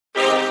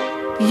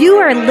You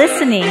are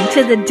listening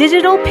to the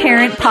Digital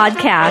Parent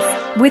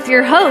Podcast with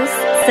your host,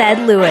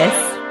 Ced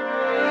Lewis.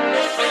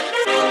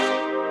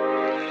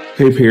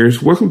 Hey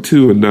parents, welcome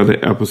to another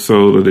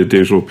episode of the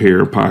Digital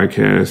Parent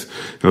Podcast.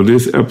 Now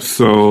this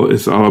episode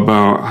is all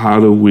about how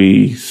do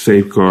we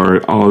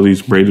safeguard all of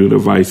these brand new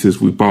devices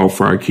we bought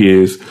for our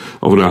kids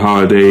over the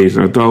holidays.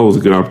 And I thought it was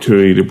a good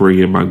opportunity to bring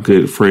in my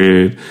good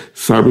friend,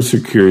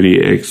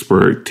 cybersecurity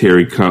expert,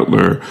 Terry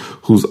Cutler,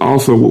 who's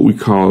also what we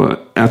call an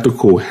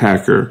ethical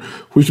hacker,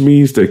 which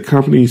means that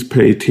companies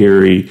pay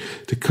Terry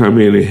to come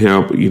in and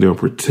help,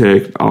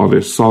 protect all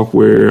their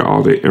software,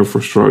 all their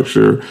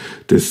infrastructure,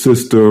 the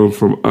system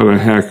from other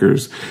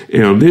hackers.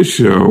 And on this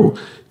show,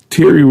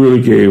 Terry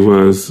really gave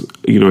us,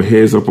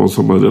 heads up on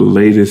some of the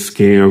latest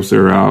scams that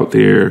are out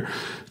there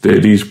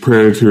that these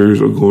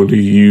predators are going to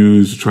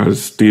use to try to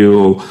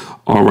steal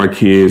all of our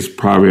kids'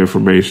 private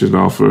information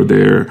off of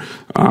their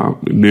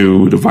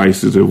new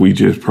devices that we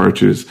just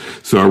purchased.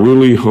 So I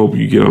really hope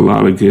you get a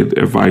lot of good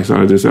advice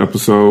out of this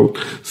episode.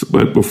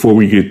 But before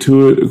we get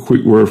to it, a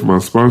quick word from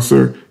our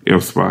sponsor,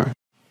 mSpy.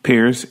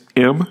 Parents,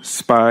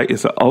 mSpy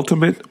is the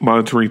ultimate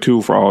monitoring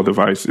tool for all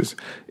devices.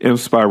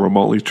 mSpy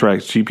remotely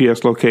tracks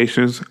GPS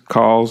locations,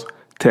 calls,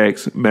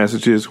 texts,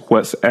 messages,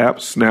 WhatsApp,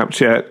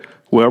 Snapchat,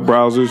 web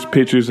browsers,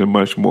 pictures, and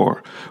much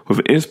more. With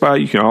mSpy,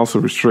 you can also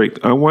restrict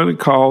unwanted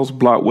calls,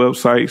 block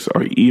websites,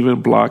 or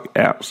even block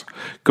apps.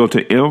 Go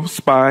to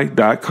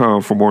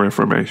mspy.com for more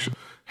information.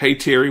 Hey,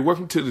 Terry,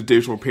 welcome to the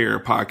Digital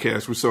Parent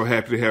Podcast. We're so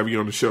happy to have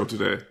you on the show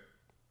today.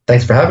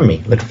 Thanks for having me.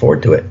 Looking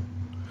forward to it.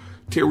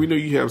 Terry, we know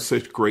you have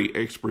such great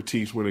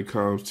expertise when it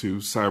comes to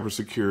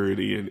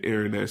cybersecurity and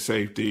internet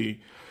safety.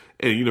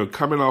 And,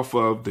 coming off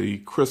of the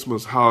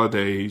Christmas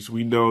holidays,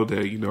 we know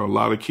that, a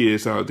lot of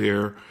kids out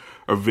there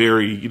are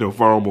very,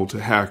 vulnerable to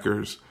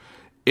hackers.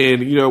 And,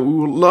 we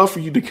would love for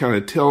you to kind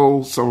of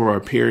tell some of our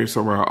parents,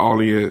 some of our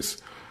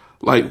audience,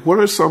 what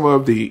are some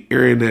of the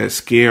internet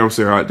scams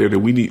that are out there that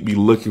we need to be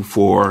looking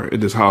for in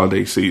this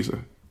holiday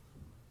season?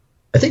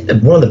 I think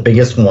that one of the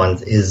biggest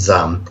ones is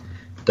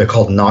they're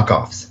called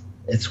knockoffs.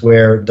 It's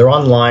where they're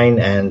online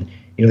and,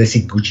 they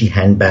see Gucci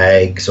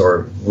handbags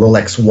or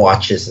Rolex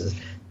watches,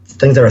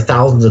 things that are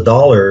thousands of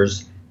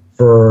dollars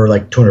for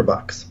like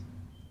 $200.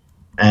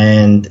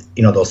 And,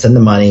 they'll send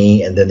the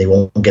money and then they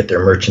won't get their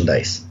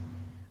merchandise.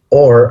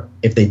 Or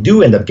if they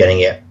do end up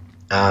getting it,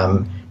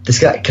 this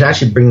can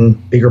actually bring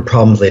bigger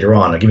problems later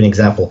on. I'll give you an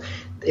example.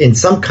 In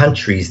some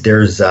countries,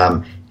 there's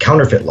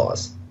counterfeit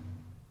laws.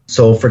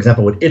 So, for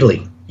example, with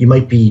Italy, you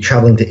might be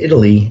traveling to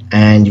Italy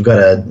and you've got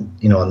a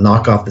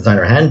knockoff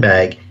designer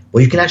handbag.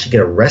 Well, you can actually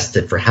get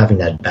arrested for having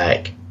that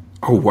bag.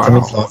 Oh, wow. Some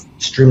of the laws are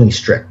extremely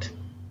strict.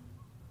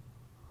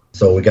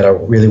 So we got to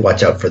really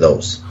watch out for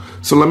those.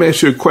 So let me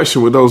ask you a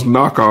question. With those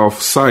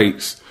knockoff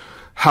sites,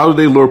 how do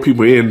they lure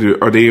people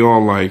in? Are they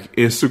on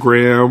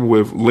Instagram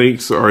with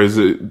links, or is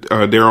it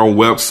their own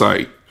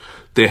website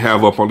they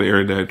have up on the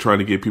internet trying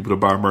to get people to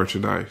buy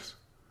merchandise?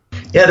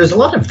 Yeah, there's a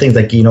lot of things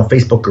like,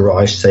 Facebook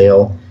garage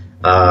sale,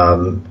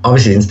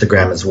 obviously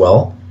Instagram as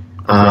well.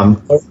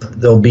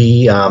 There'll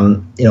be,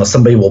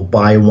 somebody will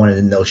buy one and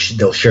then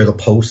they'll share the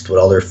post with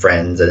all their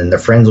friends, and then their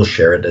friends will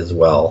share it as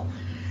well.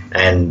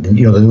 And, the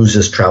news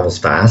just travels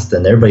fast,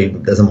 and everybody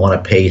doesn't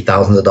want to pay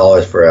thousands of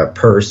dollars for a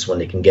purse when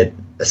they can get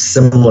a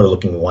similar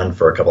looking one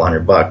for a couple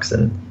 $100.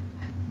 And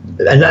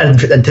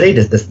today,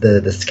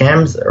 the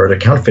scams or the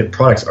counterfeit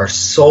products are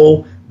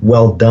so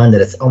well done that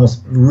it's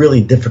almost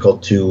really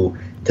difficult to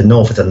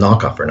know if it's a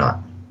knockoff or not.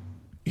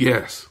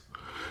 Yes.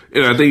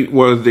 And I think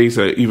one of the things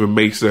that even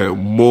makes that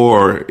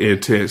more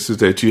intense is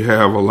that you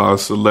have a lot of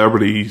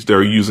celebrities that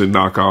are using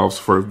knockoffs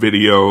for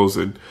videos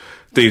and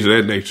things of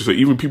that nature. So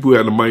even people who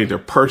have the money to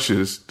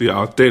purchase the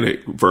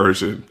authentic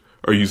version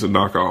are using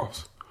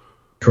knockoffs.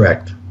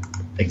 Correct.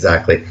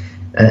 Exactly.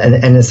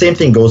 And the same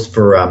thing goes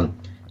for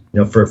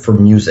for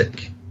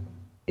music.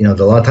 A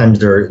lot of times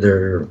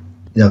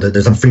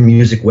there's some free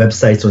music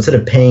websites. So instead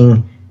of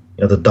paying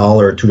the $1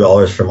 or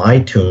 $2 from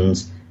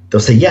iTunes, they'll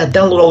say, yeah,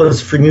 download all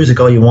this free music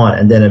all you want,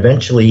 and then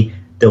eventually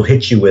they'll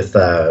hit you with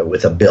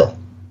a bill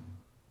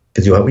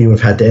because you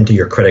have had to enter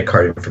your credit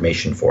card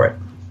information for it.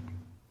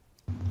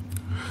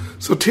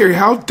 So, Terry,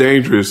 how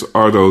dangerous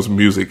are those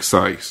music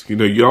sites?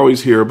 You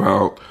always hear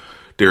about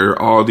there are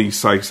all these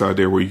sites out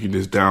there where you can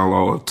just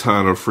download a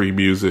ton of free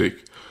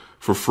music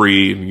for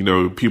free.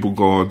 And, people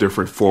go on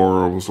different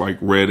forums like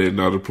Reddit and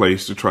other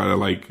places to try to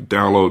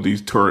download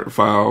these torrent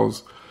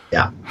files.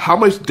 Yeah. How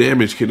much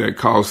damage can that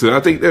cause? And I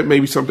think that may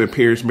be something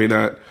parents may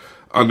not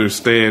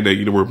understand,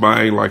 that, we're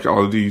buying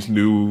all of these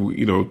new,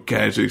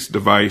 gadgets,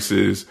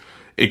 devices,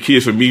 and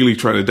kids are immediately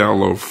trying to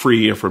download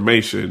free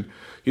information.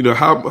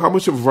 How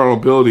much of a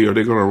vulnerability are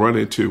they going to run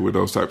into with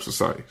those types of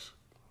sites?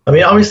 I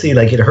mean, obviously,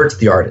 it hurts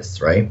the artists,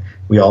 right?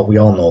 We all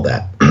know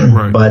that.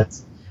 Right. But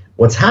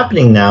what's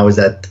happening now is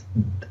that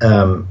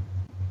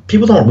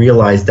people don't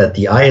realize that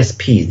the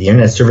ISPs, the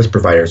internet service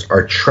providers,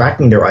 are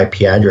tracking their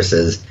IP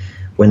addresses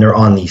when they're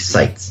on these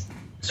sites.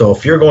 So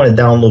if you're going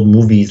to download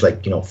movies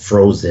like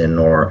Frozen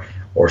or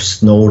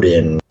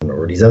Snowden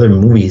or these other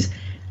movies,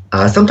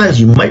 sometimes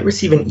you might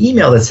receive an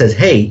email that says,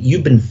 hey,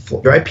 your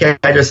IP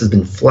address has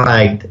been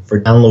flagged for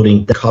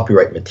downloading the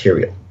copyright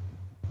material.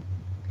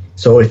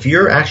 So if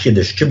you're actually a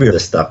distributor of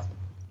this stuff,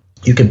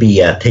 you could be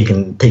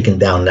taken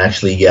down and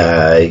actually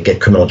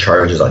get criminal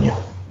charges on you.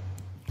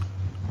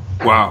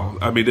 Wow.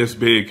 I mean, that's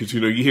big because,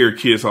 you hear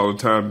kids all the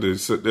time,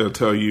 they'll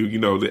tell you,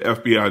 the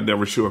FBI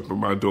never show up at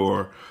my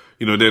door.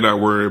 They're not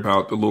worried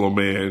about the little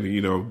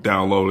man,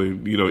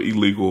 downloading,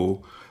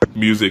 illegal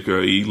music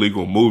or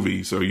illegal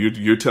movies. So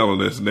you're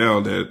telling us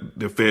now that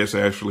the feds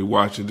are actually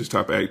watching this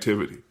type of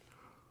activity.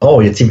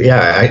 Oh, it's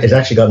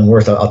actually gotten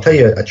worse. I'll tell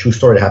you a true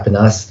story that happened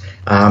to us.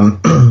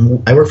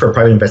 I work for a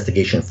private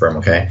investigation firm,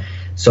 okay?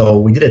 So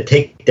we did a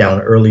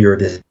takedown earlier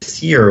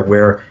this year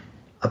where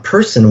a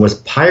person was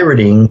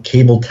pirating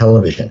cable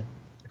television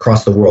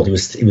across the world.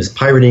 He was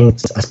pirating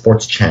a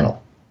sports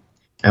channel.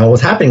 And what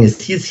was happening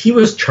is he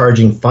was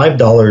charging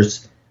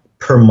 $5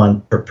 per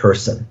month per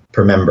person,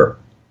 per member.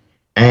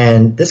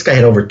 And this guy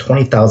had over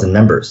 20,000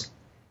 members.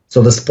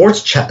 So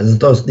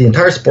the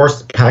entire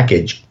sports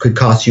package could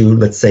cost you,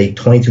 let's say,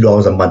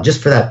 $22 a month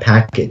just for that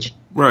package.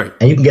 Right.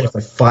 And you can get it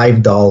for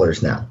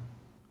 $5 now.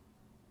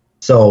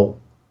 So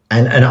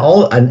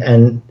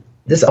and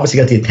this obviously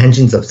got the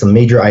attentions of some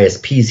major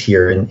ISPs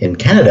here in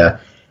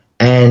Canada.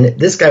 And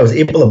this guy was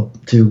able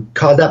to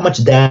cause that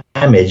much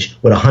damage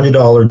with a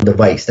 $100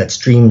 device that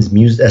streams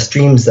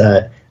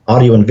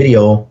audio and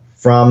video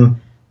from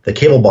the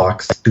cable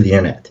box to the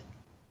internet,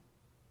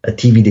 a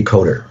TV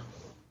decoder.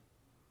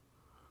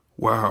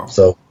 Wow.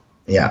 So,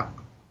 yeah.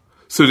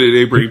 So did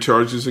they bring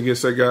charges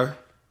against that guy?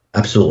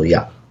 Absolutely,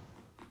 yeah.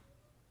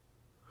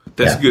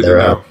 That's good to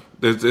know.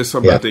 That's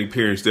something I think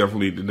parents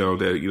definitely need to know,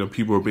 that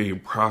people are being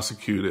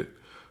prosecuted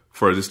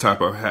for this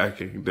type of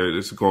hacking that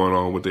is going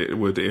on with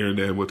the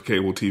internet, with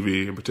cable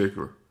TV in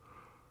particular.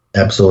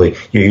 Absolutely,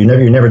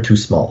 you're never too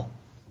small.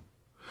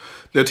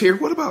 Now, Terry,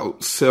 what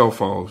about cell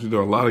phones? A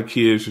lot of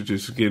kids are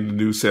just getting the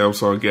new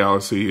Samsung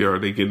Galaxy, or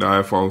they get an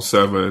iPhone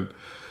 7.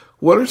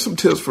 What are some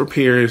tips for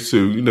parents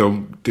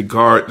to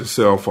guard the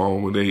cell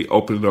phone when they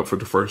open it up for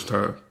the first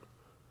time?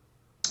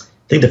 I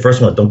think the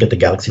first one, don't get the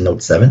Galaxy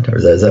Note 7, or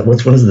is that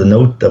which one is the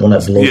Note? The one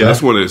that blows up? Yeah,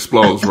 that's when it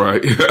explodes,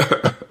 right? We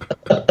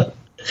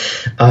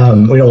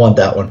don't want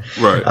that one.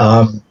 Right.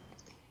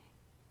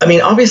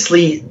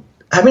 Obviously,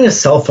 having a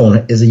cell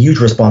phone is a huge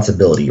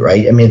responsibility,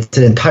 right? It's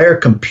an entire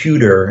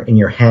computer in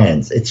your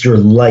hands. It's your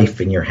life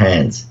in your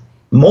hands.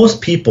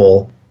 Most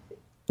people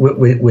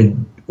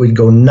would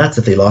go nuts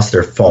if they lost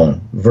their phone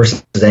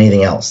versus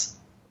anything else,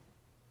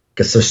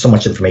 because there's so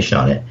much information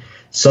on it.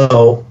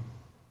 So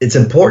it's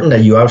important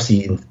that you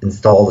obviously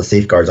install the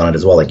safeguards on it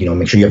as well. Like,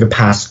 make sure you have a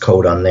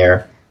passcode on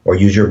there, or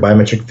use your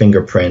biometric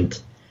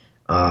fingerprint.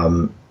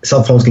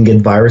 Cell phones can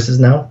get viruses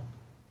now.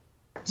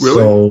 Really?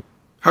 So,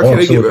 how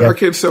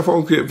can cell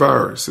phones get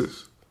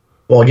viruses?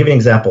 Well, I'll give you an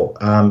example.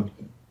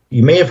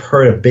 You may have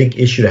heard a big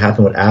issue that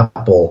happened with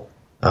Apple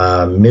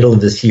middle of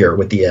this year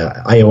with the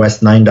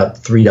iOS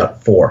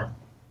 9.3.4.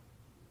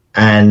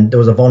 And there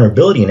was a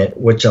vulnerability in it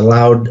which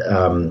allowed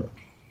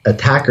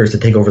attackers to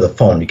take over the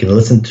phone. You can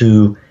listen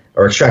to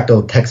or extract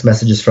all the text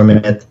messages from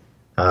it,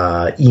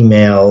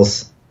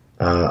 emails,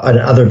 and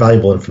other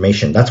valuable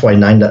information. That's why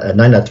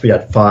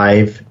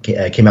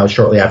 9.3.5 came out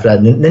shortly after that.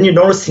 And then you're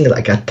noticing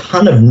like a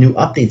ton of new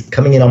updates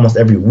coming in almost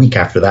every week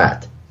after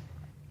that.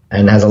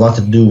 And it has a lot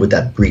to do with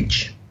that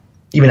breach.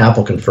 Even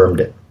Apple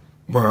confirmed it.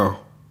 Wow.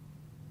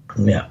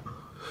 Yeah.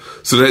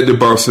 So that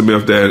debunks the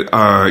myth that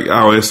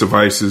iOS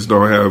devices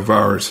don't have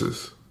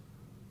viruses.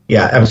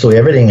 Yeah, absolutely.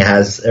 Everything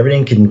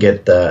can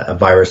get a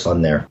virus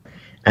on there.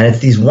 And it's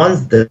these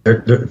ones that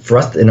they're, for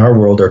us in our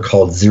world, are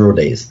called 0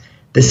 days.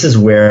 This is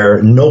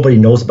where nobody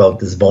knows about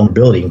this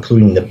vulnerability,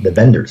 including the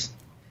vendors.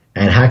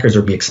 And hackers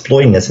will be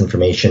exploiting this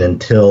information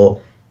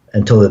until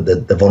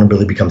the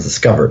vulnerability becomes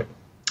discovered.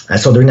 And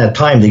so during that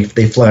time, they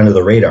fly under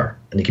the radar,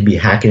 and they can be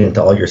hacking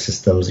into all your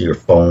systems, your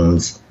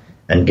phones,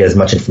 and get as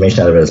much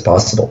information out of it as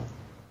possible.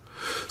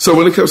 So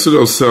when it comes to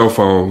those cell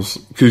phones,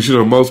 because,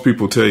 most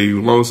people tell you,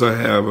 as long as I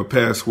have a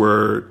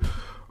password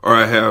or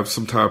I have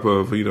some type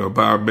of,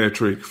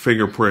 biometric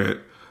fingerprint,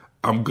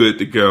 I'm good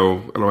to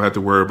go. I don't have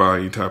to worry about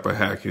any type of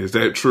hacking. Is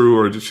that true,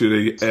 or should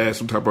they add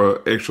some type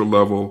of extra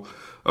level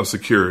of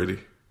security?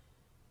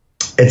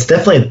 It's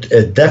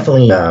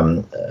definitely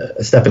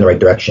a step in the right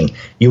direction.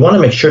 You want to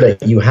make sure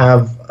that you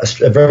have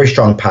a very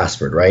strong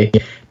password, right?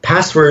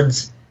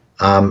 Passwords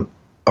are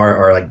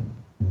like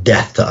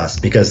death to us,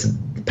 because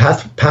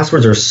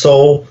passwords are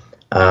so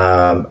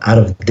out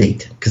of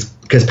date,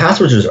 because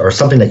passwords are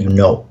something that you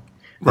know.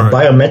 Right.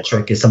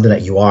 Biometric is something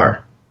that you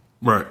are.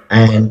 Right.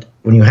 And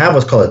when you have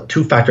what's called a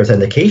two-factor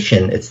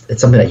authentication, it's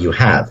something that you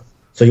have.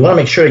 So you want to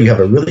make sure that you have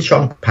a really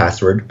strong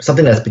password,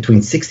 something that's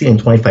between 16 and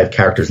 25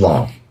 characters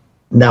long.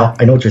 Now,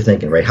 I know what you're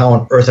thinking, right? How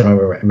on earth am I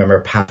remember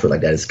a password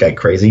like that? Is this guy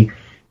crazy?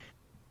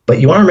 But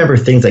you want to remember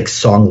things like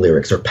song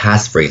lyrics or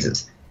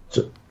passphrases.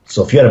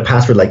 So if you had a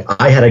password like,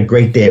 I had a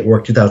great day at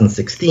work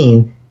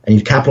 2016, and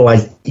you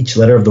capitalized each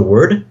letter of the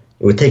word,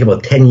 it would take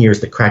about 10 years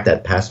to crack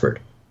that password.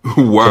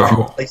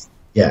 Wow.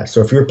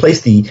 So if you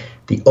replace the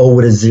the O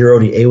with a 0,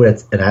 the A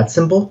with an at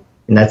symbol,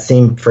 in that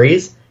same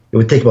phrase, it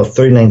would take about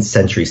 39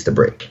 centuries to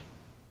break.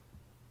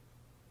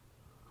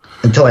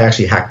 Until I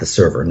actually hacked the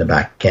server in the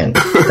back end.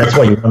 That's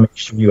why you want to make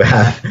sure you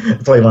have.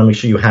 That's why you want to make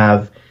sure you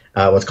have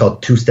what's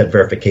called two-step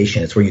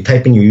verification. It's where you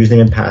type in your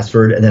username and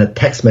password, and then a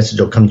text message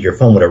will come to your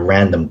phone with a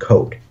random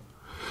code.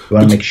 You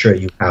want to make sure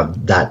you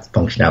have that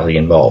functionality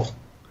involved.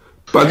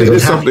 But I think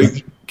there's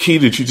something key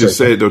that you just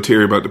said, though,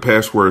 Terry, about the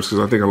passwords, because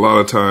I think a lot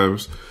of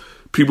times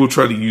people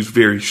try to use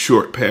very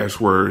short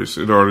passwords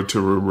in order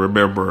to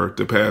remember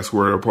the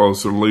password,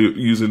 opposed to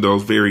using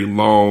those very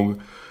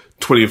long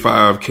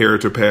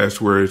 25-character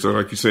passwords, or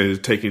like you said,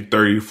 it's taking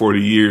 30,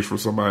 40 years for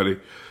somebody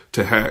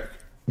to hack.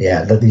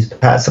 Yeah,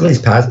 some of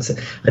these passwords,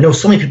 I know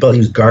so many people that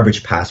use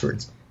garbage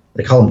passwords.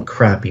 They call them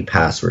crappy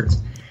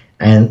passwords.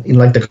 And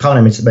like the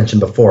comment I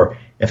mentioned before,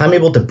 if I'm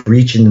able to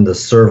breach into the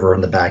server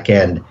in the back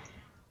end,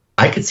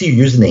 I could see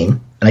your username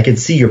and I could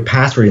see your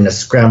password in a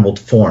scrambled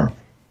form.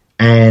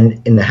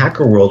 And in the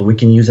hacker world, we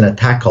can use an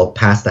attack called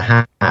pass the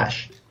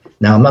hash.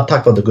 Now, I'm not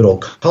talking about the good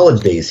old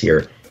college days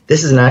here.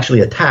 This is an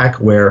actually attack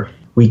where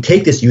we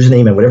take this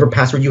username and whatever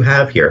password you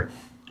have here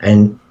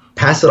and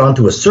pass it on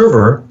to a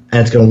server,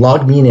 and it's going to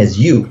log me in as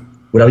you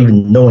without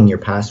even knowing your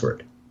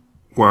password.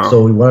 Wow.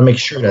 So we want to make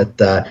sure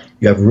that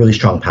you have really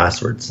strong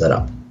passwords set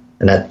up.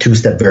 And that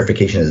two-step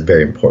verification is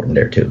very important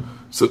there, too.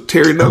 So,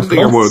 Terry, another thing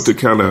I wanted to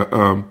kind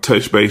of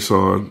touch base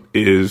on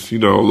is, a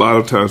lot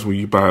of times when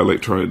you buy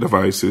electronic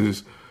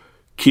devices,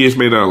 kids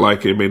may not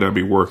like it, may not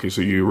be working,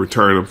 so you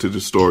return them to the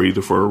store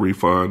either for a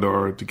refund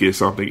or to get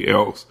something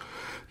else.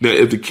 Now,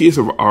 if the kids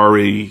have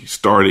already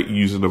started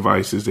using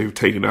devices, they've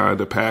taken out of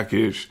the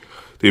package,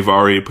 they've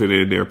already put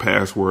in their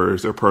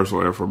passwords, their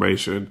personal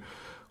information,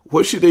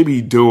 what should they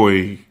be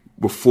doing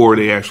before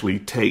they actually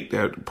take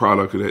that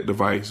product or that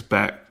device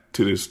back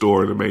to the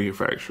store or the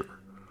manufacturer?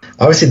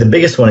 Obviously, the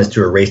biggest one is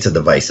to erase the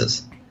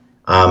devices.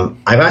 There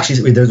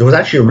was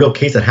actually a real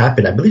case that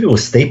happened. I believe it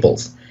was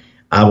Staples.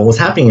 What was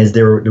happening is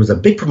there was a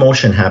big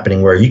promotion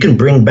happening where you can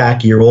bring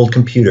back your old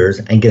computers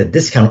and get a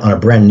discount on a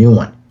brand new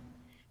one.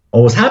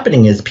 What was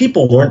happening is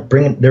people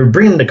they were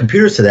bringing the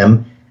computers to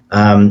them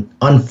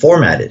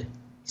unformatted.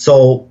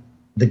 So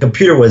the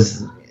computer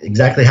was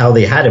exactly how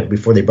they had it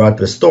before they brought it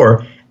to the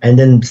store, and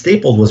then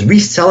Staples was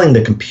reselling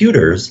the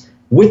computers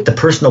with the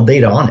personal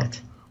data on it.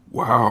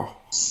 Wow.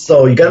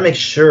 So you got to make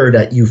sure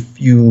that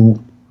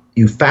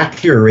you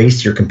factory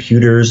erase your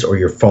computers or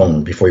your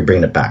phone before you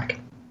bring it back.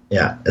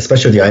 Yeah,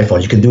 especially with the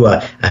iPhone. You can do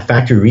a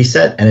factory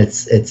reset, and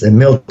it's a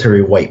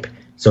military wipe.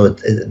 So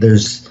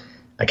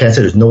I can't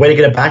say there's no way to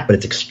get it back, but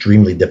it's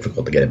extremely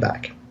difficult to get it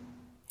back.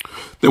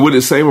 Then would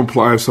the same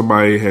apply if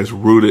somebody has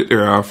rooted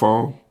their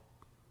iPhone?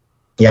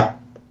 Yeah.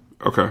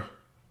 Okay.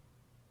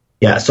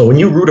 Yeah, so when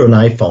you root an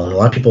iPhone, a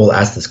lot of people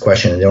ask this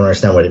question and they don't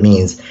understand what it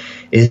means,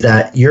 is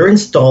that you're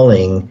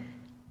installing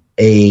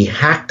a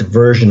hacked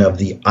version of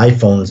the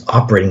iPhone's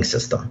operating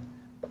system,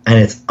 and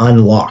it's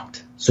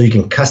unlocked. So you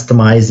can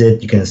customize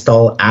it, you can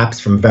install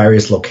apps from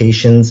various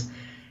locations,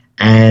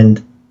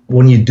 and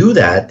when you do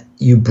that,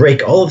 you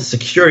break all of the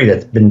security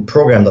that's been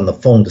programmed on the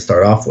phone to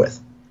start off with.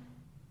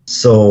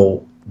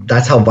 So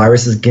that's how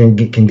viruses can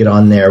get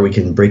on there. We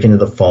can break into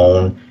the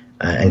phone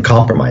and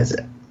compromise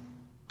it.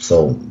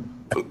 So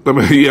let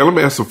me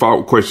ask a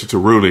follow-up question to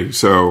rooting.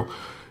 So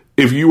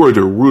if you were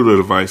to root a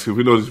device, because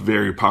we know it's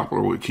very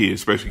popular with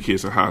kids, especially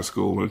kids in high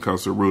school when it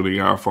comes to rooting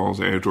iPhones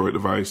and Android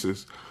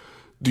devices,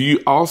 do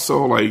you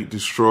also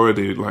destroy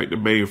the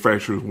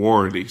manufacturer's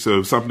warranty? So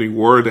if something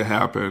were to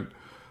happen,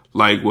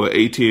 like what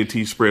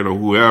AT&T, Sprint, or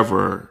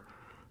whoever,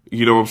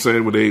 you know what I'm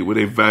saying, would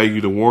they value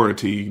the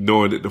warranty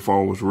knowing that the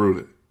phone was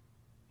rooted?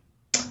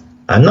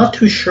 I'm not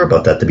too sure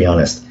about that, to be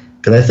honest,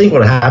 because I think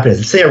what happened is,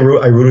 let's say I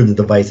rooted the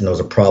device and there was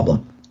a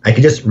problem. I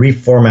could just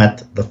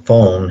reformat the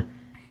phone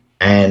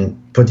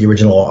and put the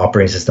original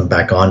operating system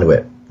back onto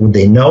it. Would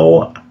they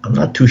know? I'm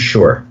not too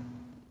sure.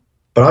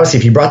 But obviously,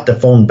 if you brought the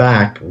phone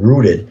back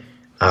rooted,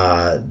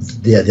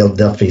 they'll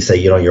definitely say,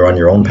 you're on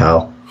your own,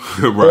 pal.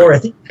 Right. Or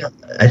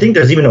I think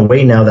there's even a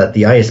way now that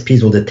the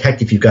ISPs will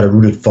detect if you've got a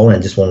rooted phone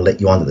and just won't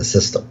let you onto the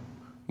system.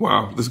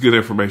 Wow, that's good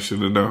information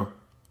to know.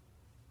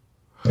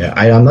 Yeah,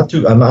 I'm not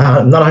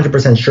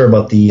 100% sure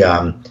about the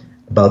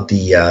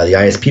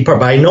ISP part,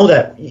 but I know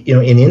that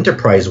in the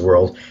enterprise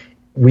world,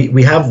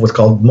 we have what's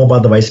called mobile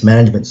device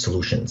management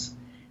solutions,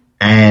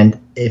 and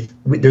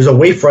there's a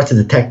way for us to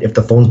detect if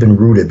the phone's been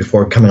rooted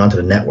before coming onto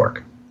the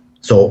network.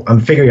 So I'm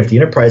figuring if the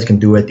enterprise can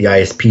do it, the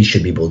ISP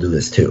should be able to do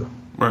this too.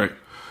 Right.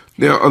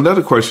 Now,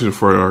 another question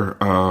for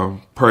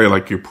probably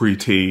like your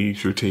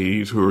preteens, your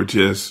teens who are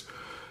just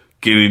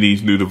getting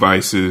these new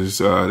devices.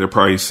 They're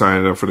probably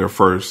signing up for their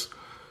first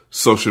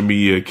social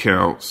media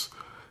accounts.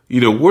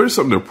 What are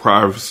some of the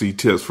privacy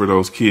tips for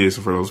those kids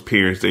and for those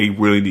parents they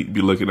really need to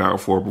be looking out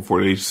for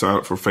before they sign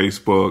up for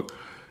Facebook,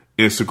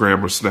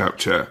 Instagram, or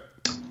Snapchat?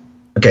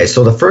 Okay,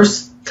 so the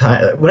first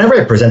time, whenever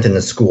I present in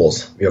the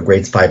schools,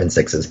 grades 5 and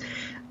 6s,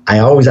 I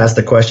always ask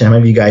the question, how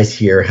many of you guys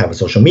here have a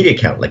social media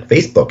account like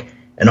Facebook?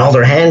 And all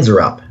their hands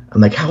are up. I'm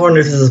like, how on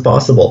earth is this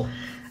possible?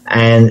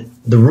 And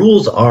the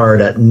rules are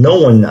that no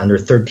one under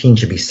 13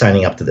 should be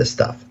signing up to this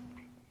stuff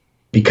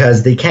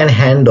because they can't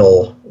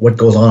handle what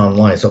goes on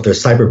online. So if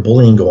there's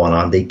cyberbullying going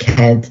on, they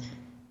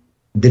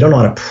don't know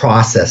how to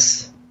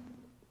process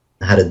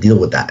how to deal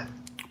with that.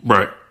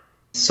 Right.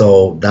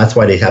 So that's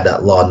why they have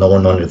that law, no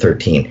one under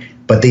 13.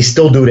 But they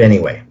still do it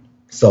anyway.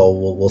 So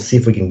we'll see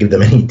if we can give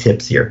them any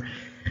tips here.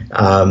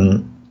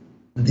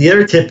 The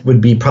other tip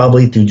would be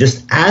probably to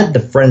just add the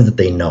friends that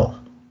they know.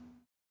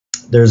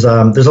 There's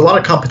a lot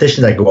of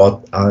competition that go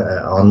out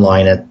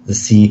online to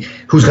see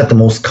who's got the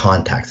most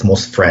contacts,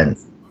 most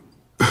friends.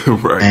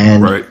 Right.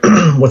 And right.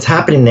 What's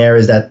happening there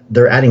is that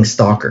they're adding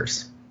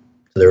stalkers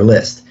to their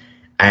list.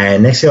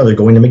 And next thing you know, they're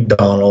going to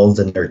McDonald's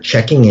and they're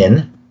checking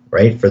in,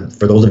 right? For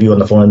those of you on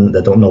the phone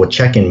that don't know what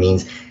check-in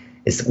means,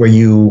 it's where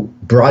you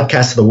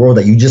broadcast to the world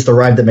that you just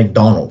arrived at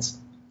McDonald's.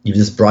 You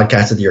just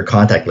broadcasted to your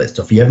contact list.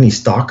 So if you have any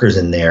stalkers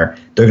in there,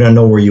 they're going to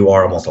know where you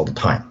are almost all the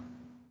time.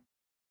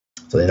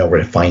 So they know where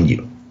to find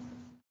you.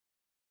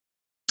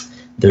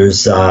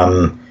 There's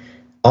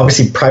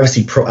obviously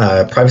privacy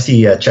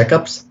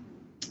checkups.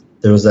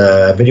 There was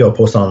a video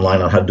posted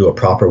online on how to do a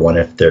proper one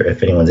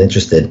if anyone's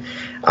interested.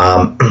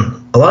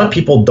 A lot of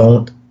people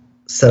don't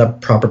set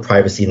up proper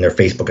privacy in their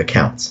Facebook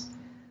accounts.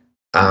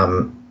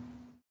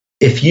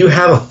 If you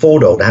have a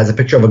photo that has a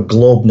picture of a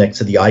globe next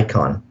to the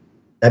icon,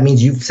 that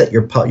means you've set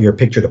your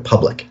picture to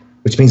public,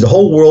 which means the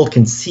whole world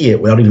can see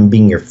it without even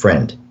being your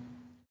friend.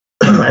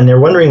 And they're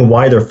wondering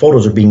why their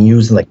photos are being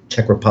used in like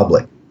Czech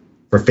Republic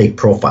for fake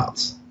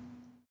profiles.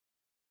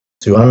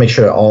 So you want to make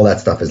sure that all that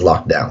stuff is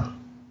locked down.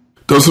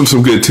 Those are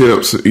some good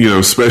tips,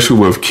 especially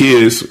with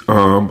kids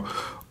on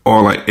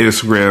like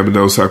Instagram and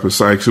those type of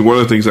sites. And one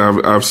of the things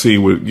I've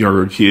seen with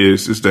younger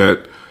kids is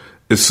that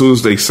as soon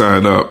as they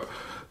sign up,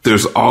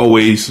 there's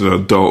always an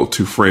adult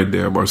to friend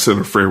them or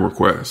send a friend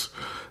request.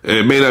 And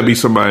it may not be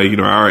somebody,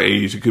 our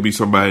age. It could be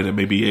somebody that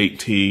may be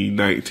 18,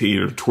 19,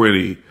 or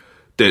 20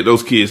 that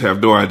those kids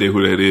have no idea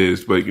who that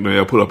is. But,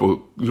 they'll put up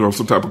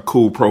some type of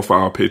cool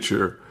profile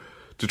picture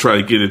to try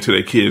to get into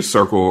their kid's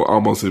circle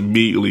almost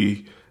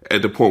immediately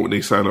at the point when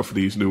they sign up for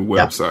these new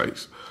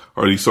websites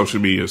or these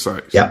social media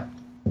sites. Yeah.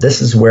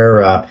 This is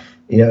where,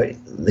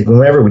 like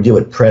whenever we deal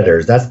with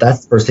predators, that's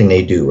the first thing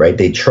they do, right?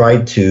 They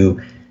try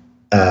to,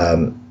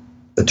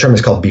 the term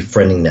is called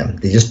befriending them.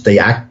 They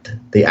act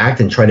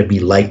and try to be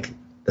like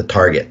the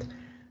target.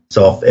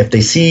 So if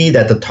they see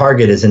that the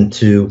target is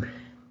into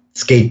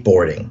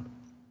skateboarding,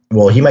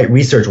 well, he might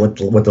research what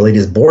the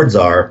latest boards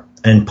are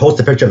and post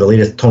a picture of the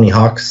latest Tony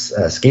Hawk's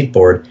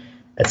skateboard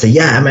and say,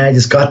 yeah, man, I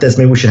just got this.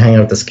 Maybe we should hang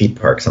out at the skate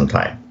park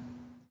sometime.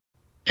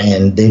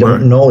 And they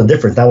don't know the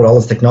difference. Now with all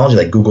this technology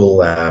like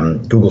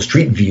Google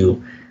Street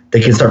View,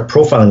 they can start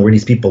profiling where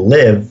these people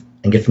live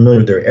and get familiar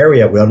with their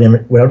area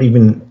without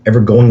even ever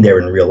going there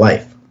in real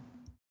life.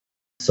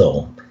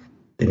 So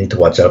they need to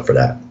watch out for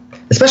that.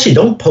 Especially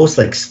don't post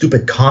like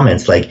stupid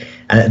comments like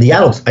the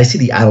adults. I see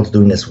the adults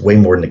doing this way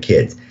more than the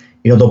kids.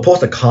 They'll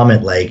post a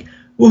comment like,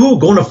 woohoo,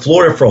 going to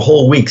Florida for a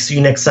whole week. See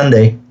you next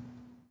Sunday.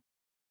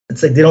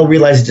 It's like they don't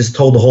realize they just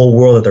told the whole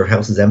world that their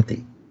house is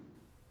empty.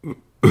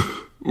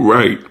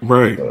 Right.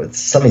 So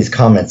some of these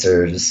comments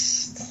are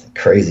just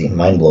crazy,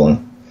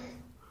 mind-blowing.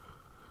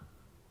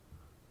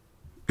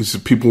 It's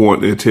people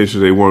want the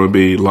attention. They want to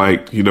be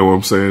liked. You know what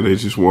I'm saying? They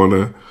just want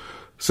to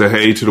say,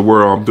 hey, to the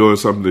world, I'm doing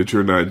something that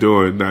you're not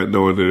doing, not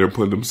knowing that they're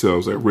putting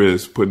themselves at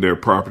risk, putting their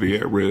property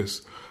at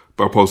risk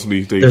by posting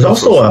these things. There's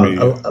also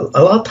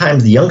a lot of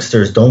times the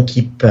youngsters don't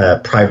keep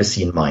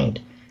privacy in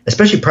mind,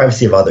 especially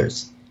privacy of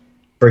others.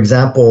 For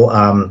example,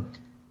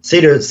 say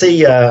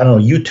I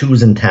don't know,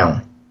 U2's in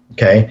town,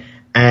 okay,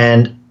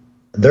 and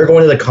they're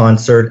going to the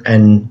concert,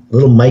 and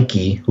little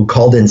Mikey, who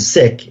called in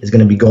sick, is going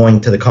to be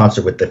going to the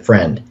concert with the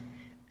friend,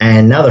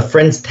 and now the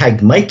friend's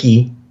tagged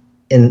Mikey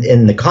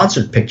in the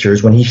concert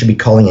pictures when he should be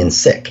calling in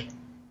sick.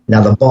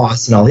 Now the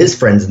boss and all his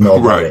friends know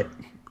about it,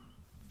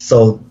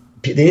 so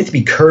they need to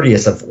be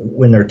courteous of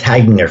when they're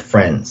tagging their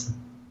friends.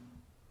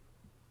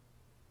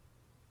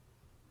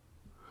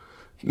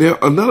 Now,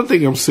 another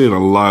thing I'm seeing a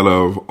lot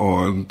of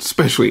on,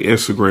 especially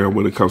Instagram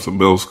when it comes to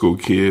middle school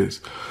kids,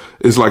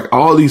 is like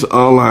all these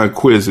online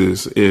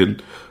quizzes.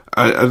 And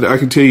I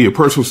can tell you a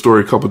personal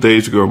story. A couple of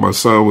days ago, my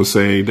son was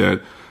saying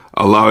that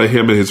a lot of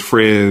him and his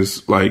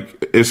friends, like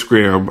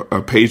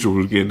Instagram pages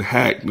was getting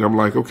hacked. And I'm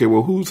like, okay,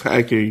 well, who's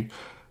hacking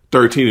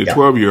 13 and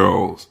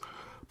 12-year-olds?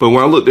 But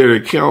when I looked at their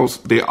accounts,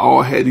 they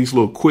all had these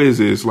little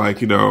quizzes like,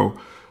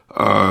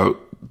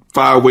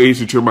 5 ways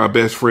that you're my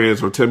best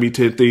friends, or tell me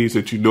 10 things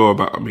that you know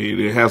about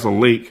me. It has a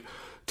link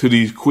to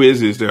these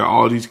quizzes that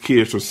all these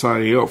kids are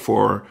signing up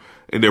for,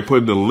 and they're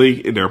putting the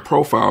link in their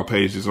profile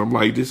pages. I'm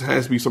like, this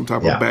has to be some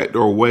type of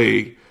backdoor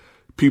way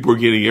people are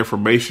getting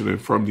information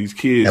from these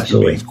kids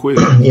through these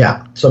quizzes.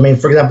 Yeah. So, I mean,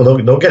 for example,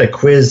 they'll get a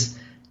quiz,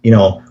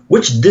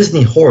 which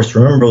Disney horse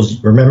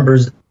resembles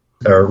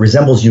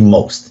you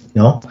most,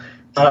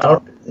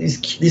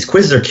 These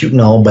quizzes are cute and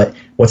all, but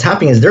what's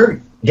happening is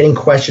they're getting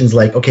questions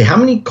like, okay, how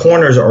many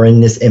corners are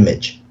in this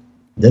image?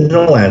 Then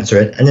they'll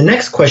answer it. And the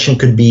next question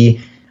could be,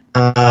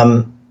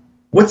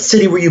 what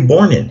city were you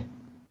born in?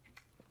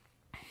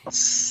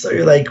 So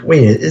you're like,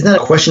 wait, isn't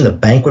that a question the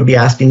bank would be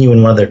asking you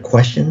in one of their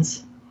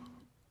questions?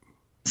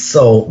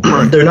 So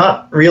they're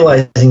not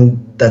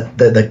realizing that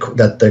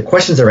the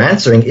questions they're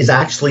answering is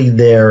actually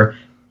their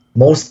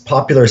most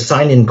popular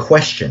sign-in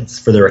questions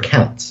for their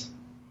accounts.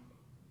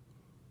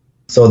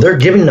 So they're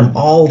giving them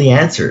all the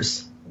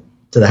answers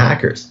to the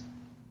hackers.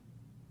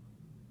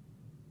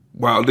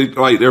 Wow,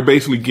 they're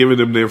basically giving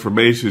them the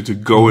information to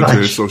go into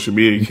their social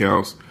media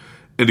accounts,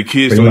 and the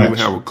kids don't even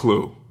have a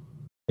clue.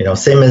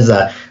 Same as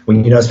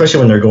when especially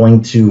when they're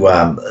going to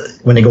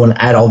when they go and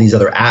add all these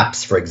other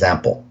apps, for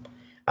example,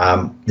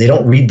 they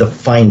don't read the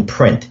fine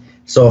print.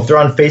 So if they're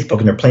on Facebook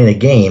and they're playing a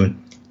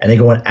game and they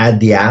go and add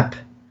the app,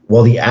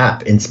 well, the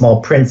app in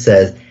small print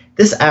says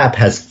this app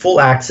has full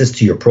access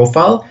to your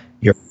profile,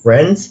 your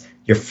friends,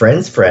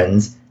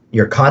 friends,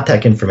 your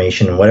contact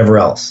information, and whatever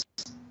else.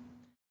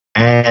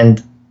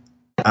 And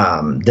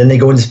then they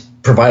go and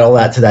just provide all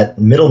that to that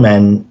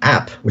middleman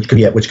app, which could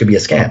be a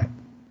scam.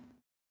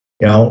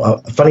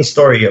 A funny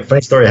story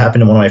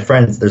happened to one of my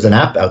friends. There's an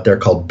app out there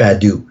called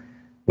Badoo,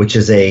 which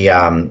is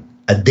a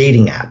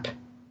dating app.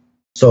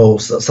 So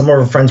some of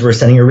her friends were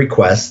sending a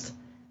request,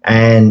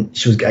 and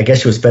I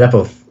guess she was fed up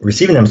of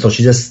receiving them, so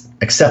she just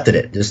accepted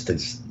it just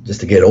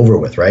to get it over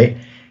with, right?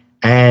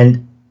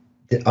 And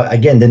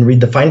again, didn't read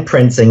the fine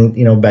print saying,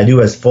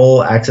 Badoo has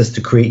full access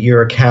to create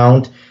your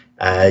account,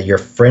 your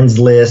friends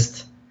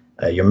list,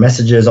 your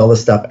messages, all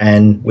this stuff.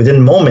 And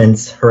within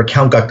moments, her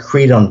account got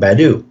created on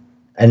Badoo.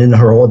 And then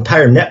her whole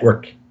entire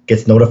network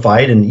gets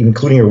notified, and even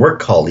including her work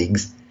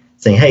colleagues,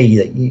 saying,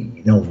 hey,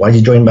 why did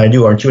you join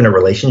Badoo? Aren't you in a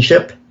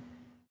relationship?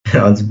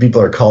 And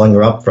people are calling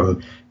her up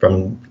from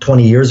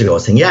 20 years ago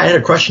saying, yeah, I had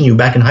a crush on you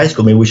back in high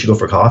school. Maybe we should go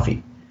for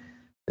coffee.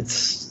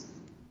 It's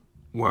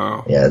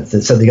wow. Yeah,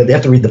 so they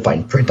have to read the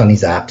fine print on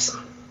these apps.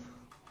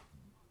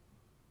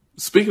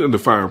 Speaking of the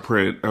fine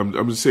print,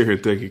 I'm just sitting here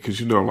thinking,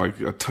 because like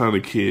a ton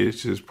of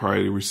kids just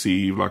probably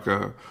receive like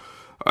an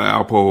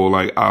Apple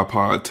like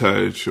iPod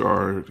Touch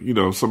or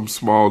some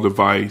small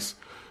device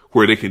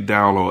where they can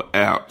download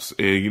apps,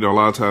 and a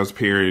lot of times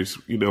parents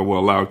will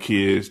allow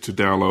kids to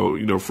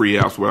download free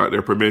apps without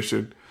their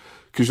permission,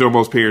 because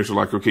most parents are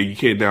like, okay, you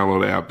can't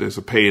download an app that's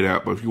a paid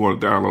app, but if you want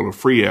to download a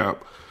free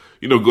app,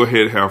 go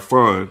ahead and have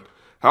fun.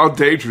 How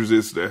dangerous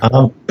is that?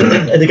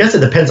 I guess it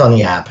depends on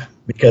the app,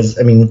 because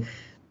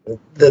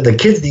the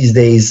kids these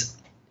days,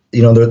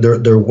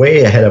 they're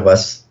way ahead of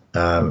us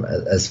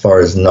as far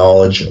as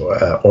knowledge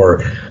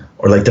or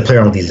like to play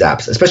around with these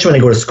apps, especially when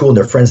they go to school and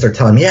their friends start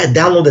telling them, yeah,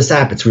 download this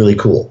app, it's really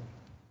cool.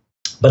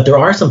 But there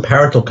are some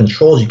parental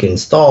controls you can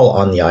install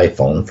on the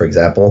iPhone, for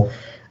example,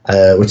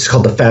 which is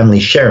called the family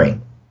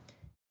sharing.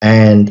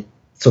 And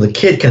so the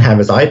kid can have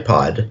his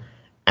iPod,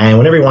 and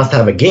whenever he wants to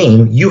have a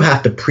game, you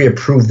have to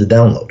pre-approve the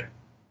download.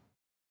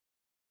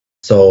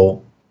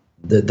 So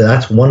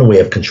that's one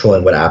way of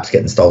controlling what apps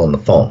get installed on the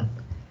phone.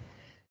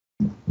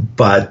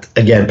 But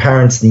again,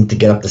 parents need to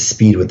get up to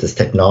speed with this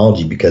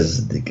technology,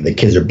 because the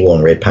kids are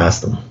blowing right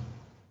past them.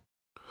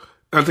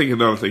 I think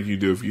another thing you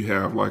do if you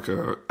have like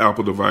a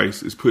Apple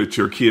device is put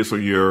your kids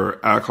on your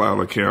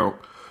iCloud account.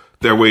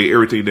 That way,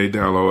 everything they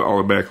download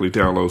automatically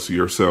downloads to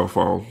your cell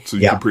phone, so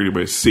you can pretty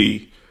much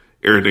see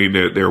everything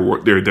that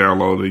they're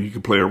downloading. You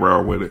can play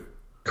around with it.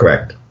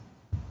 Correct.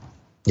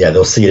 Yeah,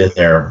 they'll see it in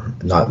there,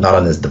 not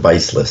on this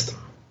device list.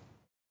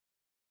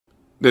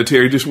 Now,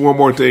 Terry, just one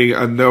more thing.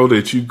 I know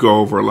that you go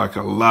over like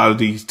a lot of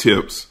these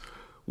tips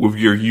with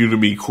your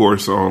Udemy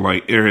course on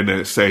like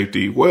internet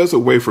safety. What is a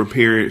way for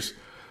parents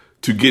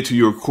to get to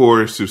your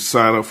course, to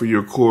sign up for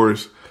your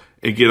course,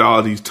 and get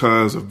all these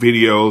tons of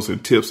videos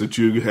and tips that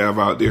you have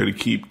out there to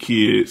keep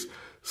kids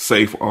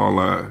safe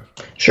online?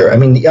 Sure. I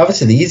mean,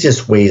 obviously the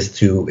easiest way is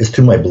through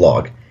my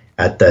blog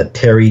at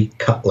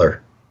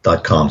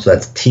terrycutler.com. So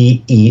that's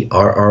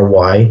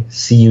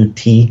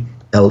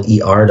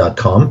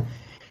TerryCutler.com.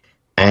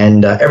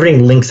 And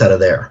everything links out of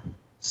there.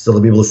 So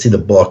they'll be able to see the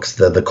books,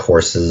 the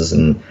courses,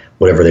 and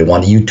whatever they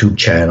want, the YouTube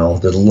channel.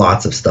 There's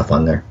lots of stuff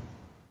on there.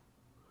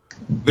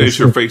 There's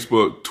your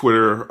Facebook,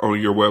 Twitter,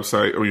 on your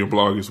website, on your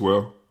blog as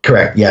well.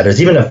 Correct. Yeah,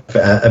 there's even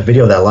a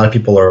video that a lot of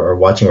people are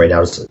watching right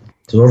now. It's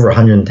over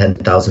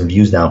 110,000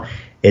 views now.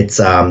 It's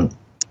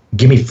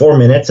give me 4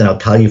 minutes and I'll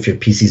tell you if your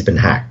PC's been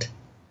hacked.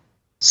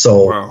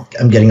 So wow.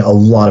 I'm getting a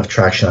lot of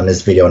traction on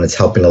this video, and it's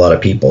helping a lot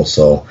of people.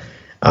 So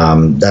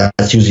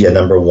that's usually a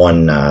number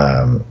one.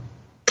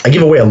 I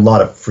give away a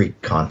lot of free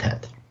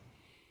content.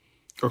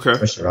 Okay.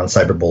 Especially around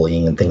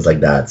cyberbullying and things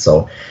like that.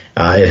 So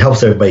it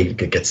helps everybody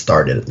get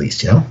started, at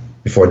least,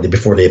 before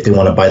they if they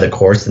want to buy the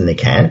course, then they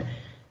can.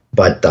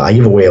 But I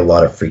give away a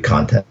lot of free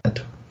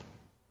content.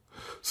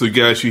 So,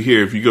 guys, you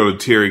hear, if you go to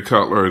Terry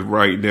Cutler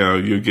right now,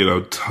 you'll get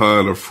a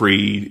ton of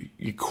free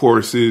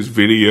courses,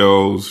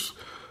 videos,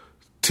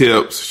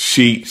 tips,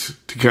 sheets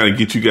to kind of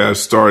get you guys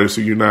started,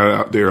 so you're not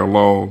out there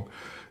alone,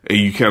 and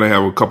you kind of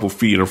have a couple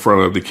feet in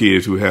front of the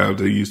kids who have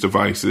these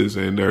devices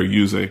and they're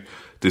using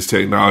this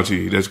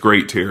technology. That's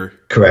great, Terry.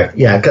 Correct.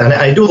 Yeah, and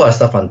I do a lot of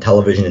stuff on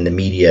television and the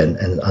media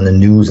and on the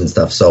news and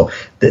stuff. So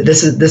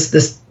this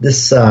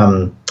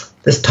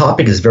this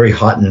topic is very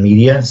hot in the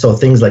media. So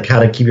things like how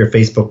to keep your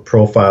Facebook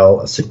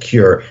profile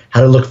secure,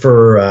 how to look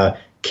for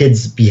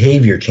kids'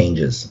 behavior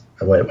changes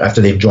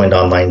after they've joined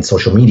online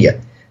social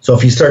media. So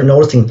if you start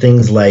noticing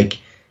things like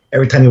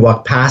every time you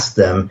walk past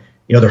them,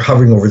 they're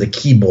hovering over the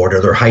keyboard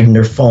or they're hiding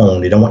their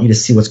phone, they don't want you to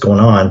see what's going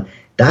on,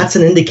 that's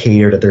an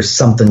indicator that there's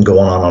something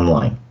going on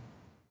online.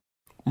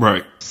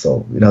 Right.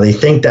 So, they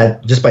think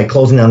that just by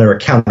closing down their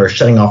account or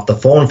shutting off the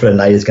phone for the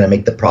night is going to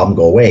make the problem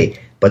go away.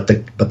 But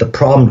the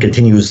problem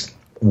continues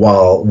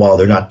while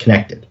they're not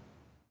connected.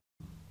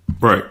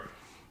 Right.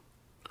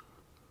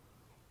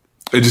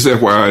 And just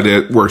FYI,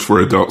 that works for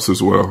adults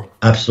as well.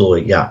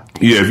 Absolutely, yeah.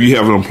 Yeah, if you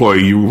have an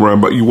employee, you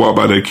walk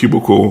by their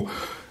cubicle,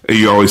 and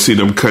you always see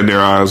them cutting their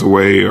eyes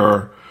away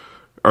or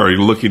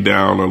looking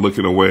down or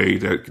looking away,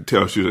 that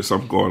tells you that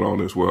something's going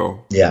on as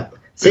well. Yeah.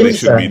 Same they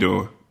shouldn't be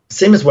doing.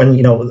 Same as when,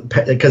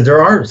 because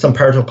there are some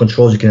parental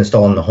controls you can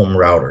install on the home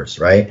routers,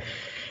 right?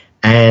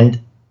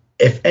 And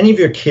if any of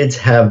your kids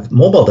have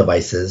mobile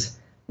devices,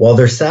 well,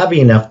 they're savvy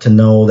enough to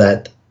know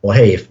that, well,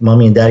 hey, if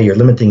mommy and daddy are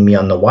limiting me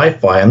on the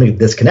Wi-Fi, I'm going to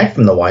disconnect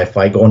from the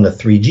Wi-Fi, go on the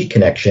 3G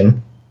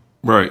connection,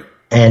 right,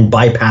 and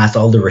bypass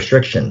all the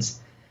restrictions.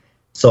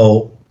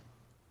 So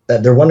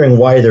they're wondering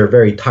why they're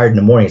very tired in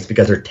the morning. It's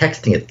because they're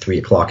texting at 3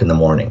 o'clock in the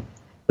morning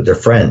with their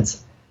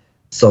friends.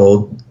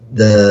 So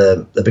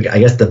I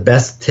guess the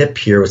best tip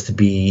here was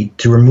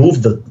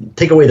to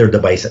take away their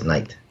device at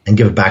night and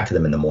give it back to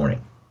them in the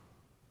morning.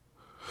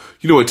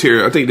 You know what,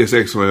 Terry? I think that's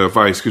excellent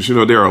advice because,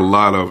 there are a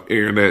lot of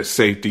internet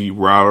safety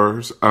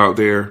routers out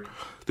there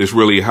that's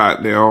really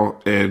hot now.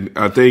 And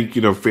I think,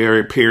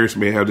 parents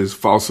may have this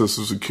false sense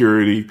of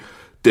security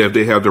that if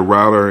they have the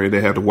router and they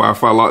have the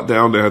Wi-Fi locked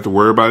down, they don't have to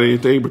worry about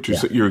anything. But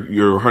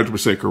you're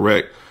 100%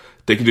 correct.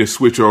 They can just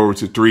switch over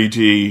to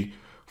 3G,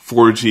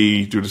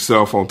 4G through the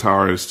cell phone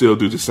tower and still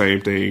do the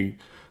same thing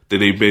that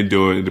they've been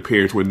doing, and the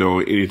parents wouldn't know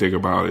anything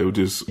about it. It would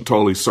just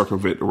totally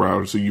circumvent the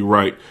router. So you're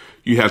right.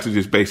 You have to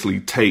just basically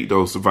take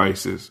those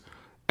devices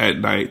at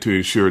night to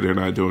ensure they're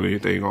not doing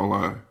anything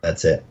online.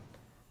 That's it.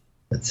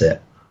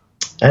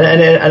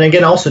 And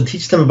again, also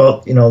teach them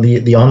about,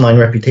 the online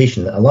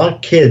reputation. A lot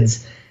of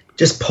kids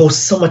just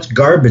post so much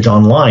garbage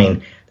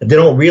online that they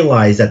don't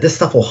realize that this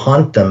stuff will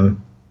haunt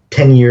them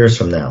 10 years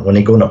from now when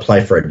they go and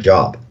apply for a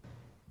job.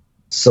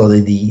 So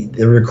the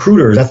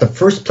recruiters, that's the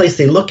first place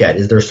they look at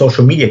is their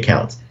social media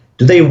accounts.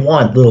 Do they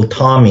want little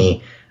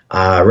Tommy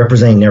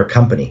representing their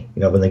company,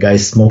 when the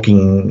guy's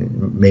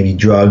smoking maybe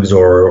drugs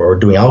or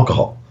doing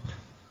alcohol?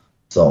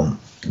 So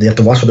they have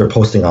to watch what they're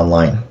posting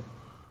online.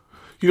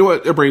 You know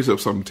what? That brings up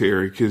something,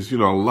 Terry, because, a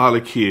lot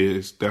of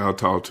kids that I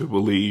talk to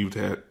believe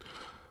that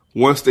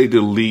once they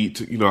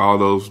delete, all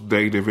those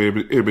negative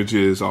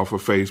images off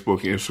of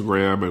Facebook,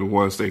 Instagram, and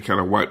once they kind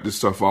of wipe this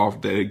stuff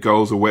off, that it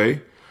goes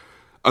away.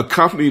 A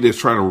company that's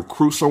trying to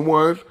recruit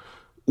someone,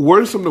 what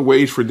are some of the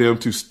ways for them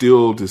to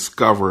still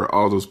discover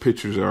all those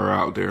pictures that are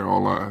out there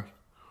online?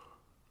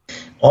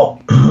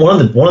 Well,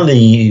 one of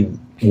the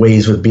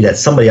ways would be that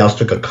somebody else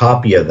took a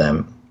copy of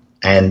them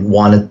and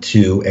wanted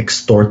to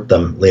extort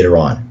them later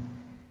on.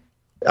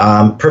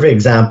 Perfect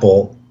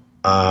example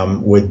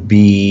would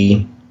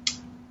be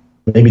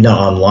maybe not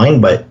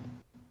online, but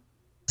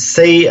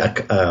say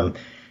kids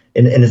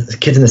in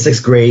the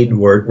 6th grade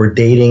were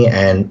dating,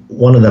 and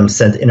one of them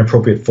sent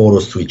inappropriate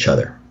photos to each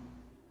other,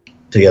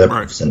 to the other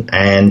person.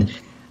 And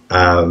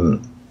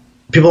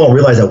people don't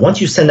realize that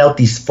once you send out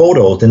these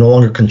photos, they no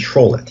longer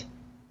control it.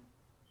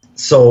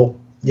 So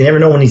you never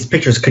know when these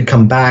pictures could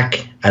come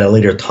back at a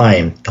later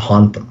time to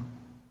haunt them.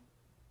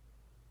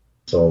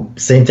 So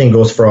same thing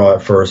goes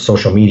for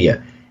social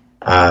media.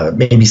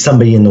 Maybe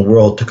somebody in the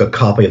world took a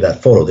copy of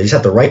that photo. They just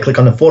have to right-click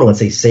on the photo and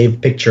say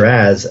save picture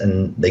as,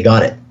 and they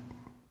got it.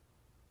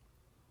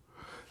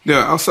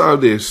 Now, outside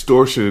of the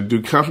extortion,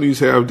 do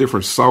companies have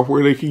different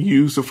software they can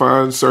use to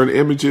find certain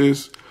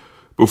images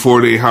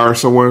before they hire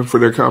someone for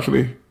their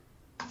company?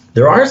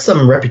 There are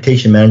some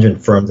reputation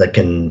management firms that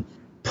can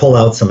pull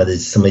out some of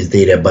these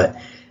data, but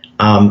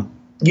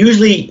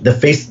usually the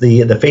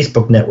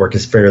Facebook network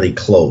is fairly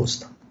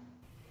closed.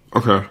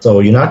 Okay. So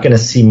you're not going to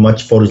see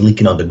much photos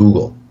leaking onto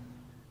Google.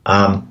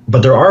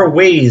 But there are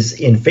ways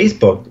in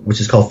Facebook,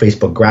 which is called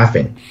Facebook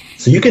graphing.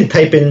 So you can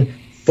type in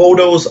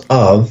photos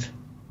of,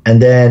 and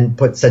then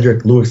put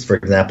Cedric Lewis, for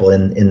example,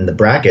 in the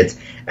brackets,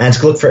 and it's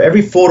going to look for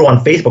every photo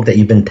on Facebook that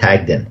you've been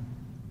tagged in.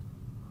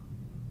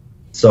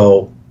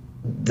 So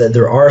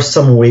there are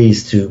some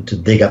ways to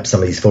dig up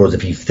some of these photos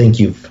if you think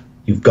you've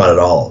got it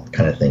all,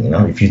 kind of thing.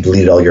 If you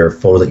deleted all your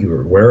photos that you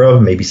were aware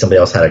of, maybe somebody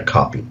else had a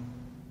copy.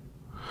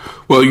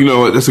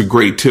 Well, that's a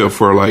great tip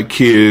for like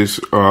kids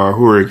who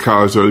are in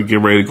college or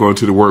getting ready to go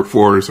into the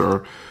workforce,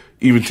 or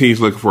even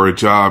teens looking for a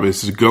job,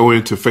 is to go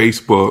into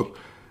Facebook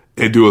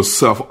and do a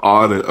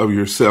self-audit of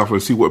yourself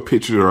and see what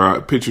pictures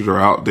are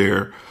out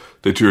there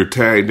that you're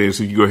tagged in,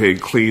 so you go ahead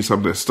and clean some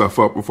of that stuff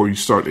up before you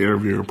start the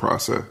interviewing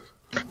process.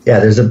 Yeah,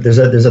 there's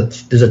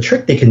a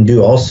trick they can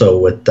do also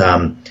with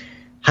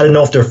how to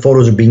know if their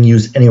photos are being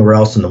used anywhere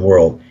else in the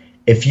world.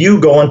 If you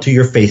go onto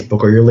your Facebook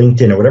or your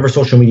LinkedIn or whatever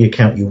social media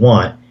account you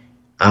want,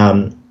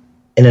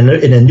 in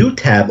in a new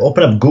tab,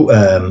 open up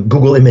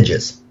Google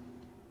Images.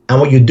 And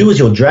what you do is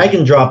you'll drag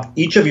and drop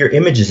each of your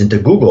images into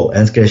Google,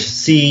 and it's going to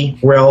see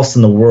where else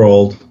in the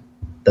world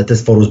that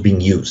this photo is being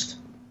used.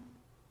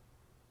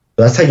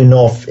 So that's how you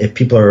know if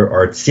people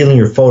are stealing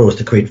your photos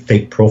to create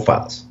fake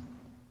profiles.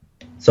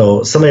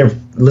 So some of your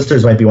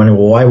listeners might be wondering,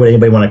 well, why would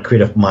anybody want to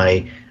create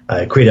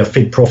a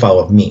fake profile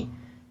of me?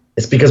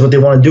 It's because what they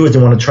want to do is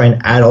they want to try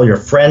and add all your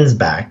friends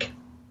back,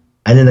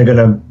 and then they're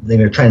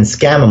gonna try and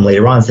scam them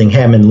later on, saying,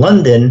 "Hey, I'm in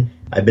London.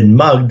 I've been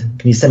mugged.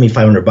 Can you send me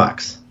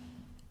 $500?"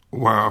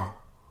 Wow.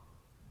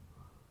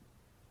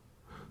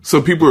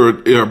 So people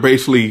are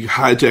basically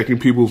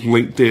hijacking people's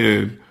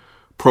LinkedIn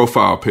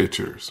profile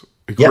pictures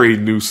and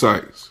creating new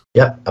sites.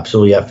 Yep,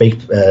 absolutely. Yeah, fake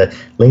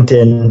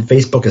LinkedIn,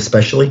 Facebook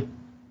especially.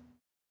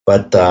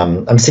 But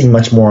I'm seeing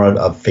much more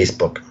of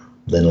Facebook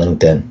than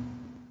LinkedIn.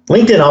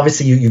 LinkedIn,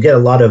 obviously, you get a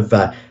lot of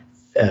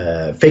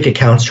fake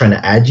accounts trying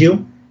to add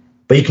you,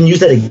 but you can use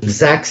that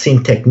exact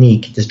same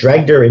technique. Just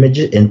drag their image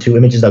into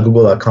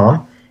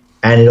images.google.com,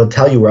 and it'll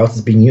tell you where else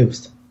it's being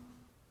used.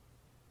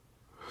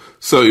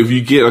 So if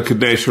you get a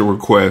connection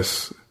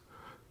request,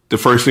 the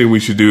first thing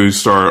we should do is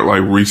start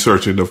like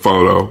researching the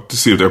photo to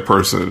see if that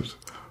person's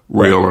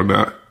real or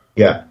not.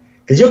 Yeah,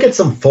 because you'll get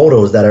some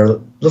photos that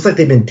looks like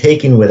they've been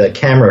taken with a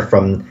camera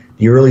from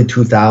the early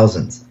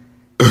 2000s.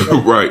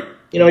 Right.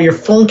 Your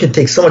phone can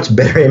take so much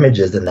better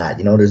images than that.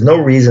 There's no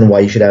reason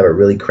why you should have a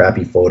really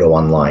crappy photo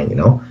online,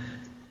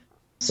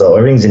 So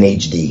everything's in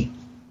HD.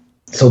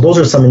 So those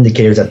are some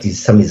indicators that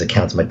some of these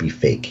accounts might be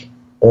fake.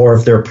 Or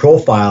if their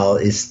profile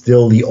is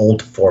still the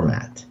old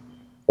format.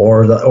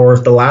 Or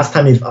if the last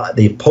time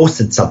they've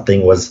posted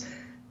something was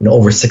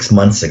over 6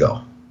 months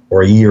ago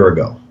or a year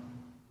ago.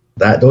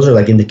 Those are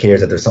like indicators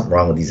that there's something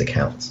wrong with these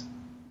accounts.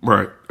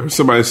 Right. If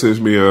somebody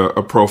sends me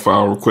a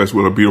profile request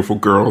with a beautiful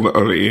girl on the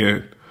other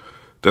end,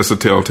 that's a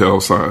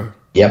telltale sign.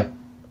 Yep.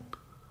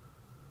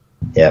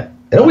 It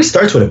always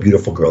starts with a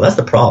beautiful girl. That's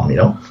the problem,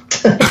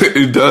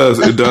 It does.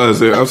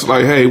 I was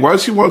like, hey, why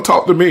does she want to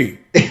talk to me?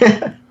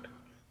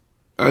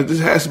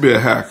 This has to be a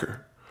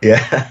hacker.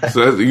 Yeah.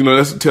 So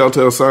that's a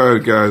telltale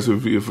sign, guys.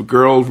 If a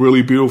girl's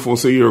really beautiful and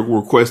sends you a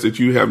request that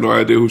you have no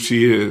idea who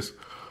she is,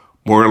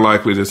 more than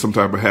likely there's some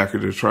type of hacker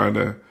that's trying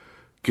to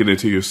get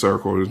into your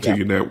circle, into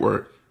your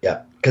network.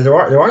 Yeah. Because there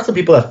are some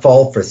people that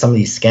fall for some of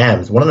these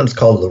scams. One of them is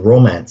called the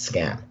romance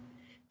scam.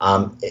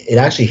 It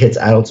actually hits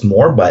adults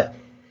more, but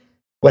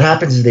what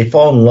happens is they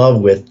fall in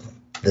love with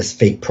this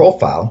fake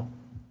profile,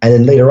 and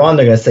then later on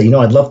they're going to say,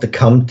 I'd love to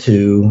come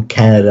to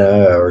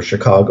Canada or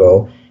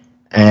Chicago,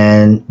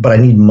 but I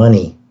need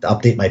money to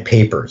update my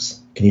papers.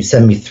 Can you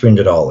send me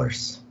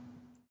 $300?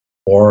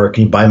 Or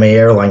can you buy my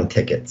airline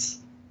tickets?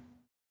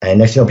 And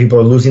next thing you know, people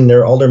are losing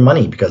all their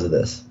money because of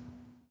this.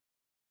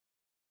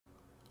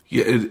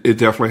 Yeah, it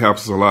definitely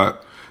happens a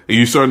lot. And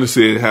you're starting to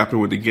see it happen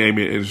with the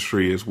gaming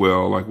industry as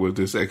well, like with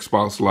this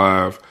Xbox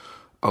Live.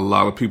 A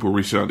lot of people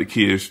reaching out to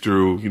kids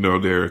through,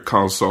 their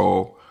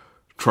console,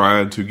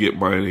 trying to get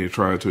money and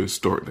trying to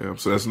extort them.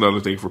 So that's another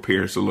thing for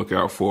parents to look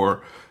out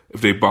for.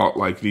 If they bought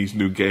like these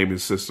new gaming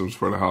systems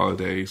for the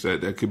holidays,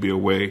 that could be a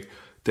way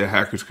that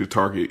hackers could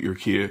target your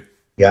kid.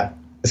 Yeah,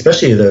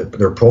 especially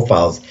their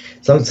profiles.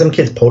 Some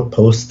kids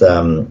post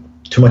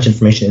too much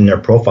information in their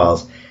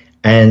profiles,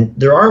 and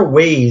there are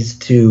ways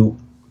to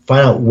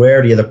find out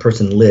where the other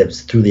person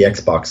lives through the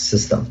Xbox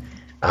system,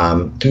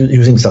 through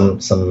using some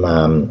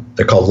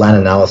they're called LAN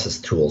analysis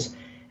tools.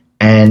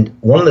 And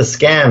one of the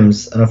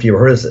scams, I don't know if you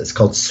ever heard of this, it's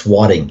called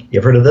swatting. You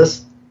ever heard of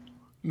this?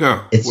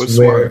 No. It's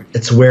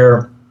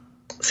where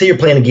say you're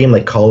playing a game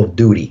like Call of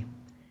Duty,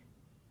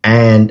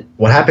 and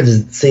what happens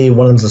is, say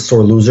one of them's a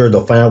sore loser,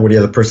 they'll find out where the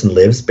other person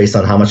lives based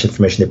on how much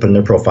information they put in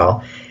their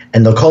profile,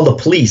 and they'll call the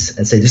police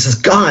and say, "There's this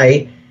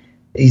guy,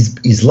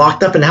 he's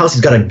locked up in the house,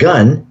 he's got a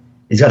gun,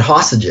 he's got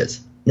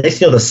hostages." Next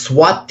thing you know, the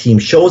SWAT team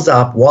shows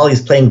up while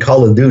he's playing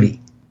Call of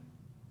Duty.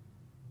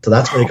 So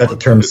that's where they got the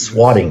term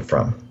swatting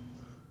from.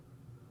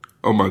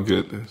 Oh my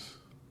goodness.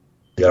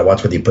 You gotta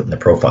watch what you put in the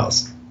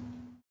profiles.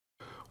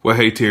 Well,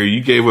 hey, Terry,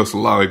 you gave us a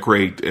lot of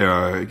great,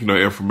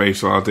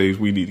 information on things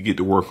we need to get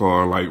to work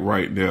on, like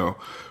right now.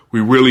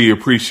 We really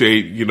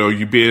appreciate,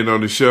 you being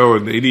on the show,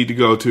 and they need to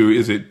go to,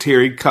 is it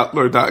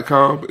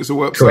terrycutler.com is the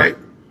website? Correct.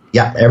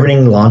 Yeah,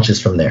 everything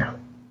launches from there.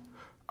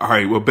 All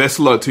right. Well, best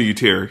of luck to you,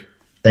 Terry.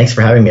 Thanks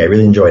for having me. I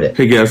really enjoyed it.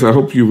 Hey, guys, I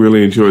hope you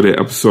really enjoyed that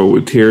episode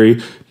with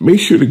Terry. Make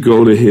sure to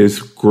go to his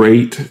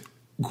great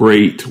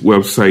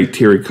website,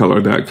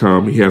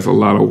 terrycutler.com. He has a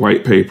lot of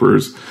white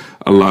papers,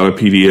 a lot of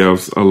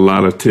PDFs, a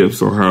lot of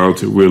tips on how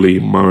to really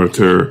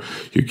monitor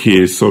your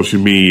kids' social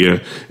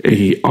media. And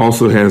he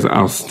also has an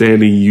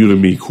outstanding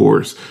Udemy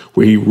course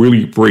where he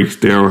really breaks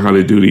down how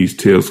to do these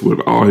tips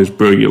with all his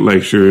brilliant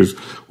lectures,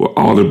 with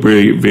all the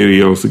brilliant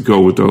videos to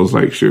go with those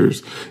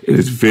lectures. It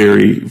is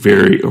very,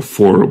 very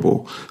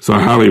affordable. So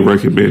I highly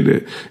recommend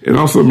it. And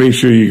also make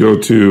sure you go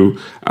to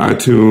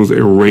iTunes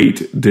and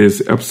rate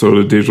this episode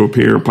of Digital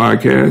Parent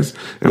Podcast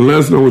and let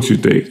us know what you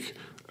think.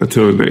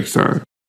 Until the next time.